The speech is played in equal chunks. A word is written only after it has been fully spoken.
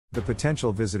The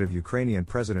potential visit of Ukrainian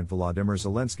President Volodymyr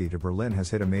Zelensky to Berlin has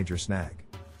hit a major snag.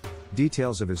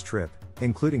 Details of his trip,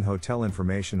 including hotel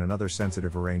information and other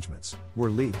sensitive arrangements, were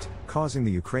leaked, causing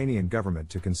the Ukrainian government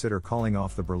to consider calling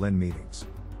off the Berlin meetings.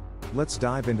 Let's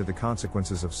dive into the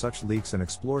consequences of such leaks and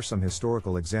explore some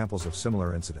historical examples of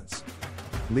similar incidents.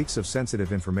 Leaks of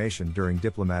sensitive information during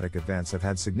diplomatic events have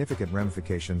had significant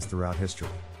ramifications throughout history.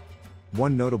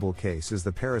 One notable case is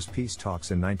the Paris peace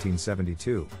talks in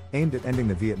 1972, aimed at ending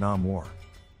the Vietnam War.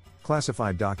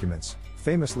 Classified documents,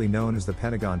 famously known as the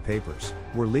Pentagon Papers,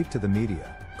 were leaked to the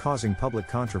media, causing public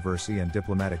controversy and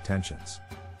diplomatic tensions.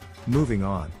 Moving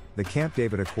on, the Camp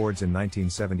David Accords in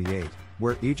 1978,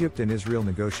 where Egypt and Israel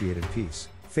negotiated peace,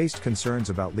 faced concerns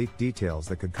about leaked details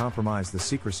that could compromise the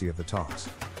secrecy of the talks.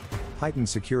 Heightened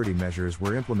security measures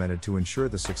were implemented to ensure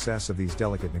the success of these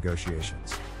delicate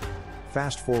negotiations.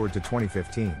 Fast forward to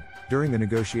 2015, during the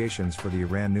negotiations for the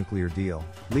Iran nuclear deal,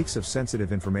 leaks of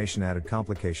sensitive information added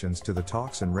complications to the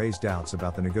talks and raised doubts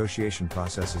about the negotiation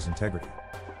process's integrity.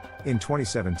 In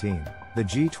 2017, the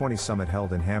G20 Summit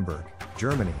held in Hamburg,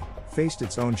 Germany, faced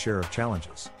its own share of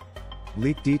challenges.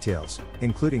 Leaked details,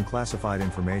 including classified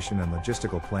information and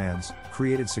logistical plans,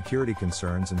 created security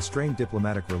concerns and strained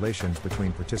diplomatic relations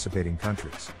between participating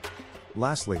countries.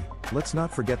 Lastly, let's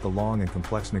not forget the long and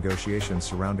complex negotiations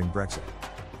surrounding Brexit.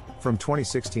 From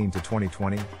 2016 to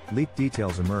 2020, leaked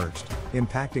details emerged,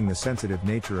 impacting the sensitive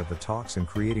nature of the talks and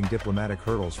creating diplomatic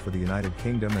hurdles for the United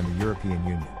Kingdom and the European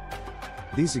Union.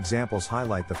 These examples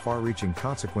highlight the far-reaching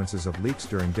consequences of leaks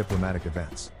during diplomatic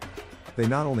events. They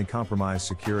not only compromise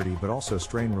security but also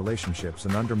strain relationships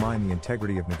and undermine the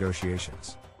integrity of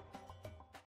negotiations.